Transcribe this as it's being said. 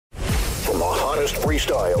honest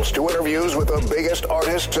freestyles to interviews with the biggest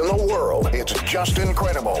artists in the world. It's Just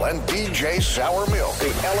Incredible and DJ Sour Milk, the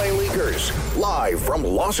LA Leakers, live from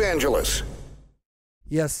Los Angeles.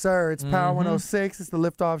 Yes, sir. It's Power 106. It's the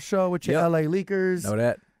Liftoff Show with your LA Leakers. Know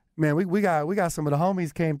that. Man, we got some of the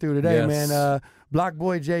homies came through today, man.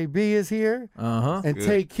 Blockboy JB is here. And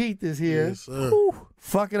Tay Keith is here. Yes, sir.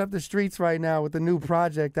 Fucking up the streets right now with the new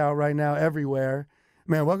project out right now everywhere.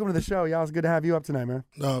 Man, welcome to the show. Y'all, it's good to have you up tonight, man.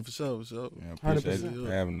 No, for sure. Yeah, appreciate you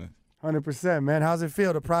for having us. 100%, man. How's it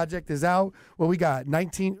feel? The project is out. Well, we got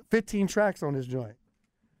 15 tracks on this joint.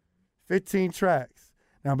 15 tracks.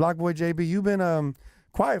 Now, Blockboy JB, you've been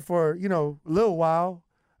quiet for, a little while.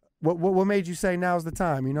 What made you say now's the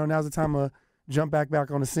time? Now's the time to jump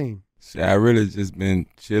back on the scene. Shit, I really just been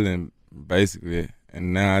chilling, basically.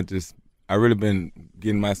 And now I really been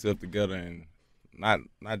getting myself together and not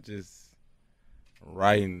just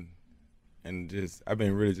writing and I've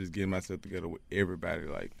been really just getting myself together with everybody.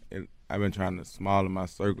 Like, I've been trying to smaller my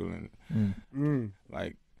circle and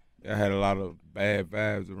like, I had a lot of bad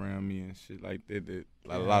vibes around me and shit like that.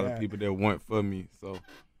 A lot of people that weren't for me. So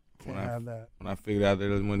when I figured out that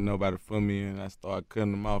there wasn't nobody for me and I started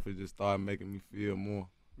cutting them off, it just started making me feel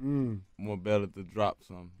more better to drop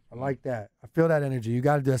something. I like that. I feel that energy. You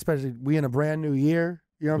got to do, especially we in a brand new year.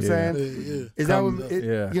 You know what I'm saying? Yeah. Is that what? You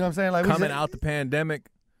know what I'm saying? Like coming out the pandemic.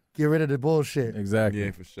 Get rid of the bullshit. Exactly.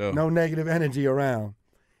 Yeah, for sure. No negative energy around.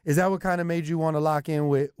 Is that what kind of made you want to lock in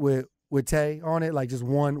with Tay on it? Like just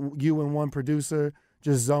you and one producer,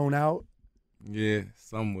 just zone out? Yeah,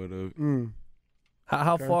 somewhat of it.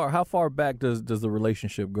 How far back does the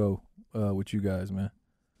relationship go with you guys, man?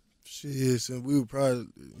 Shit, since we were probably,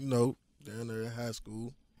 down there at high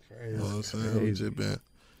school. Crazy. You know what I'm saying? We just been,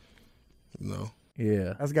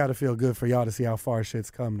 Yeah. That's got to feel good for y'all to see how far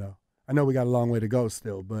shit's come, though. I know we got a long way to go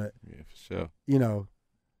still, but, yeah, for sure.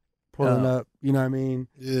 Pulling up, you know what I mean?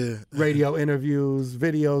 Yeah. Radio interviews,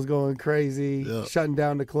 videos going crazy, shutting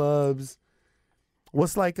down the clubs.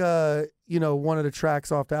 What's like, one of the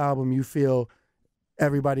tracks off the album you feel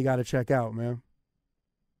everybody got to check out, man?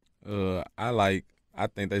 I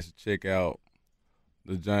think they should check out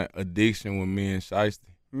the giant Addiction with me and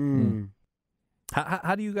Shiesty.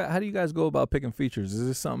 How do you guys go about picking features? Is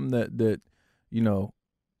this something that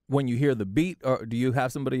when you hear the beat, or do you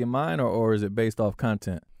have somebody in mind, or is it based off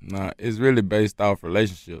content? Nah, it's really based off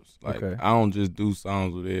relationships. Like, okay. I don't just do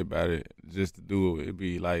songs with everybody just to do it. It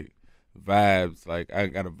be like vibes. Like, I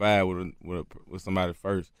got a vibe with somebody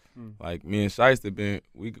first. Like, me and Shiesty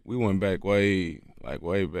we went back way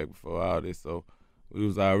back before all this, so we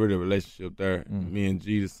was already a relationship there. Me and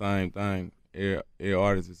G, the same thing. Every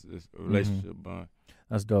artist is a relationship bond.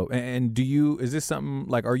 That's dope. And is this something,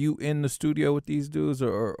 like, are you in the studio with these dudes,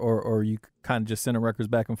 or are you kind of just sending records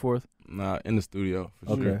back and forth? Nah, in the studio,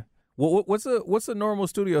 for sure. Okay. Well, what's a normal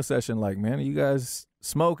studio session like, man? Are you guys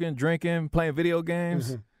smoking, drinking, playing video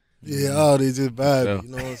games? Yeah, all they just vibe, you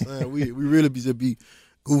know what I'm saying? We really just be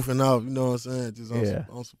goofing off, you know what I'm saying? Just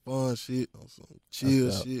on some fun shit, on some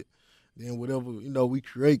chill shit. Then whatever, we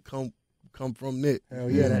create come from that.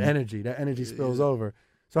 Hell yeah, that energy spills over.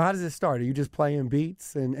 So how does it start? Are you just playing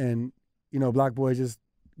beats and Blockboy just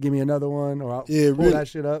give me another one, or I'll pull that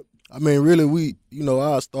shit up? I mean, really, we,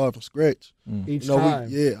 I'll start from scratch. Each time.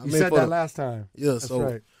 You said that last time. Yeah, that's so,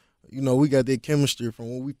 right. We got that chemistry from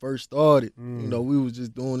when we first started. We was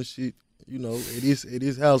just doing the shit, at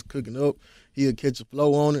his house cooking up. He'll catch a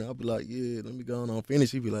flow on it. I'll be like, yeah, let me go on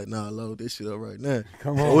finish. He'd be like, nah, load that shit up right now.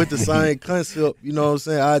 Come on. So with the same concept, you know what I'm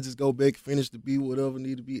saying? I just go back, finish the beat, whatever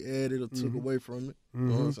need to be added or took away from it. You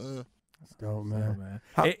know what I'm saying? That's dope, man.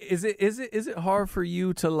 Is it hard for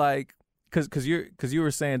you to, like, cause you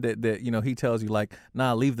were saying that he tells you, like,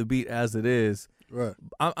 nah, leave the beat as it is. Right.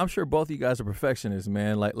 I'm sure both of you guys are perfectionists,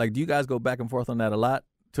 man. Like do you guys go back and forth on that a lot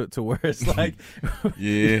to where it's like, Yeah.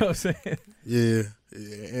 You know what I'm saying? Yeah,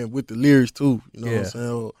 and with the lyrics too, you know what I'm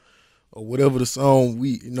saying, or whatever the song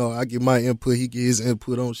I get my input, he get his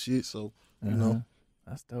input on shit. So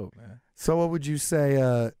that's dope, man. So what would you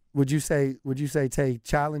say? Would you say Tay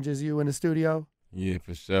challenges you in the studio? Yeah,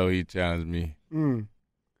 for sure, he challenged me.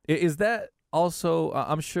 Is that also?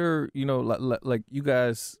 I'm sure like you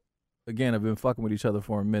guys again have been fucking with each other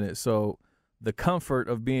for a minute, so the comfort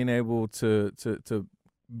of being able to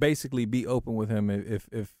basically be open with him if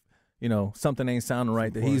something ain't sounding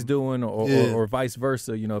right that he's doing, or vice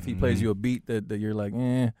versa. If he plays you a beat that you're like,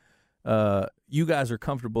 you guys are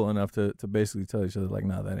comfortable enough to basically tell each other, like,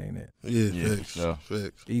 nah, that ain't it. Yeah,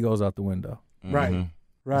 facts. Ego's out the window. Right.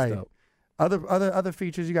 Other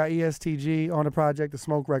features, you got ESTG on the project. The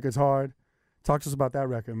Smoke record's hard. Talk to us about that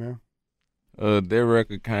record, man. That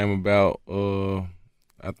record came about.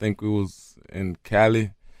 I think we was in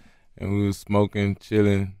Cali, and we was smoking,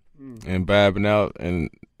 chilling, and vibing out. And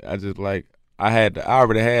I just I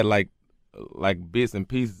already had like bits and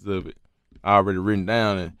pieces of it already written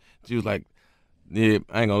down. And she was like, "Yeah,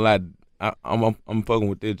 I ain't gonna lie, I'm fucking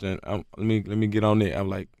with this, and let me get on it." I'm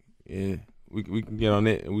like, "Yeah, we can get on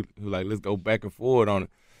it," and we like, let's go back and forward on it.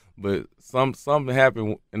 But something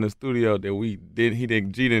happened in the studio that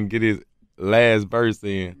G didn't get his last verse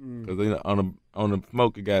in, because on the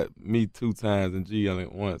smoke it got me 2 times and G only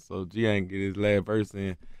once, so G ain't get his last verse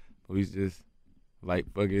in. So he's just like,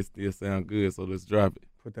 fuck it, still sound good, so let's drop it.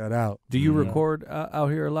 Put that out. Do you record out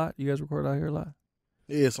here a lot? You guys record out here a lot?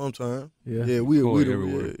 Yeah, sometimes. Yeah, we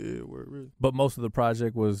everywhere. Yeah, really. But most of the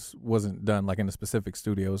project wasn't done like in a specific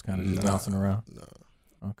studio. It was kind of just bouncing around.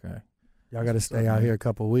 Nah. Okay. Y'all got to stay out here a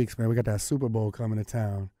couple of weeks, man. We got that Super Bowl coming to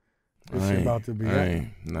town. This shit about to be. You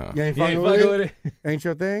ain't fucking with it? Ain't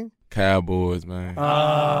your thing? Cowboys, man.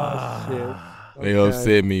 Shit. They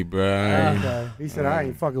upset me, bro. Okay. He said, I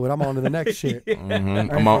ain't fucking with it. I'm on to the next shit.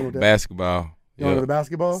 I'm on basketball. You on to the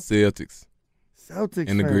basketball? Celtics. Celtics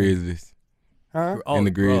And the Grizzlies. Huh? And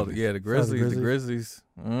the Grizzlies. Yeah, the Grizzlies.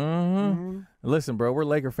 Listen, bro, we're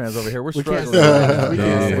Laker fans over here. We're We can't struggling.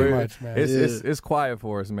 say much, man. It's quiet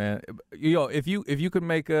for us, man. If you could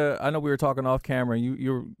make I know we were talking off camera.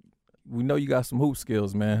 We know you got some hoop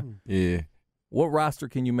skills, man. Yeah. What roster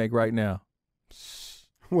can you make right now?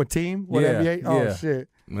 What team? What Yeah, NBA? Oh, yeah. shit.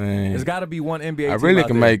 Man. There's got to be one NBA I team really out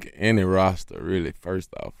can there. make any roster, really,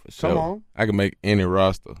 first off, for sure. Come on. I can make any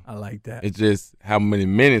roster. I like that. It's just how many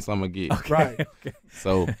minutes I'm going to get. Right. Okay.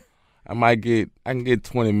 So I can get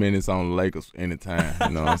 20 minutes on the Lakers anytime.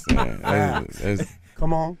 You know what I'm saying?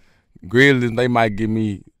 Come on. Grizzlies, they might give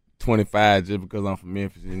me 25 just because I'm from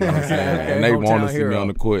Memphis. You know what I'm saying? Okay, and they hometown want to see me hero. on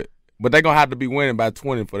the court. But they're going to have to be winning by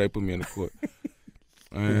 20 before they put me on the court.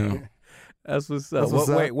 That's what's up. That's what's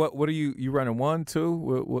up. Wait, what are you running? 1, 2?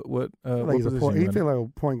 What I feel what like he's a position point. you He running? feel like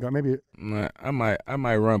a point guard. Maybe. I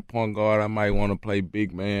might run point guard. I might want to play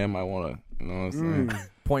big man. I might want to, you know what I'm saying?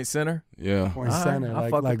 Point center? Yeah. Point All right, center, I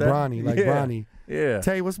like fuck with that. Bronny, like Yeah. Bronny. Yeah.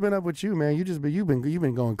 Tay, what's been up with you, man? You've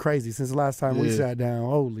been going crazy since the last time we Yeah. sat down.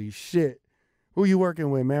 Holy shit! Who you working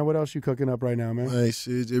with, man? What else you cooking up right now, man? Man,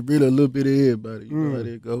 shit, just really a little bit of everybody. You know how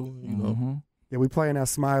they go, you know. Mm-hmm. Yeah, we playing that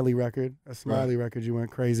Smiley record. That Smiley record you went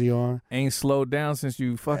crazy on. Ain't slowed down since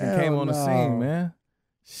you fucking Hell came on the no. scene, man.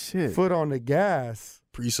 Shit. Foot on the gas.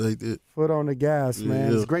 Appreciate that. Foot on the gas, man.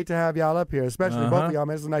 Yeah. It's great to have y'all up here, especially both of y'all,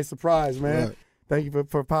 man. It's a nice surprise, man. Right. Thank you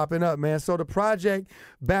for popping up, man. So the project,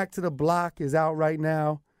 Bacc to the Bloc, is out right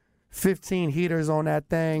now. 15 heaters on that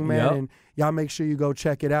thing, man. Yep. And y'all make sure you go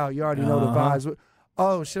check it out. You already know the vibes.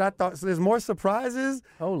 Oh, shit, I thought, so there's more surprises?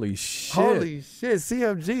 Holy shit. Holy shit,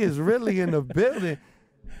 CMG is really in the building.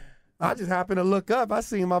 I just happened to look up. I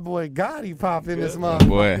seen my boy Gotti pop in this motherfucker.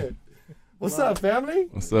 Boy. What's up, family?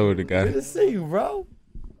 What's up with the Good guy? to see you, bro.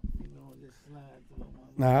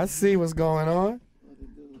 Nah, I see what's going on.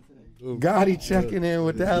 Gotti checking in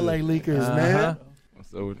with the LA Leakers, man.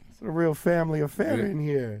 What's up with it? It's a real family affair in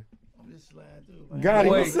here. Gotti,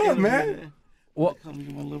 Wait. what's up, man? What?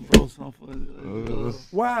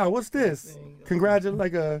 Wow, what's this?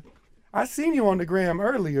 Congratulations, I seen you on the gram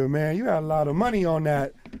earlier, man. You had a lot of money on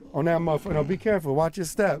that motherfucker. No, be careful. Watch your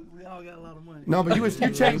step. We all got a lot of money. No, but you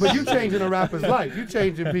changing a rapper's life. You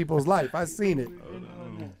changing people's life. I seen it.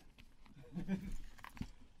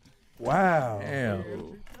 Wow.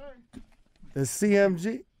 Damn. The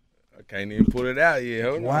CMG. I can't even pull it out yet.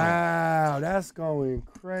 Hold on. Wow, that's going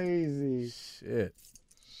crazy. Shit.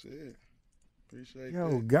 Shit. Appreciate Yo,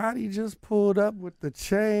 that. Gotti just pulled up with the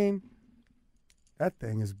chain. That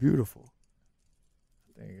thing is beautiful.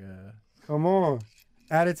 I think, Come on.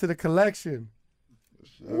 Add it to the collection.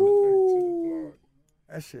 Ooh.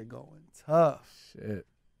 That shit going tough. shit.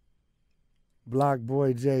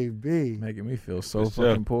 Blocboy JB. Making me feel so For sure.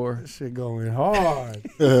 fucking poor. That shit going hard.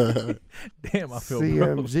 Damn, I feel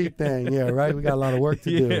broke. CMG thing, yeah, right? We got a lot of work to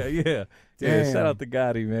do. Yeah. Damn. Shout out to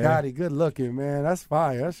Gotti, man. Gotti, good looking, man. That's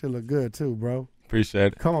fire. That shit look good too, bro.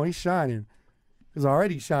 Appreciate it. Come on, he's shining. He was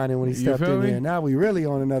already shining when he You stepped feel in me? there. Now we really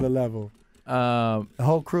on another level. The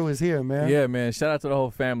whole crew is here, man. Yeah, man. Shout out to the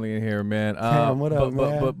whole family in here, man. Damn, what up,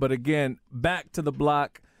 man? But again, Bacc to the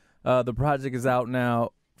Bloc. The project is out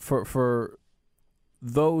now. For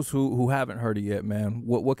those who haven't heard it yet, man,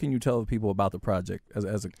 what can you tell the people about the project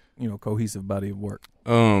as a cohesive body of work?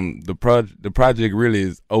 The project really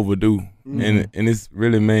is overdue, and it's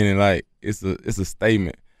really meaning like it's a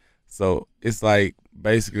statement. So it's like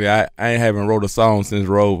basically I haven't wrote a song since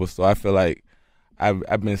Rover, so I feel like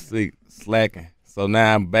I've been slacking. So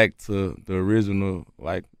now I'm back to the original,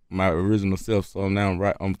 like my original self. So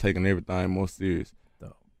now I'm taking everything more serious.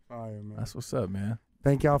 Dope. Fire, man. That's what's up, man.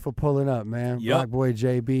 Thank y'all for pulling up, man. Yup. Blocboy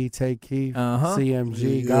JB, Take Keith, Uh-huh.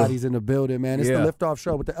 CMG, Gotti's in the building, man. It's the Liftoff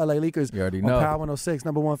Show with the LA Leakers You already on know. Power 106,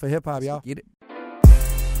 #1 for hip hop, y'all. Get it.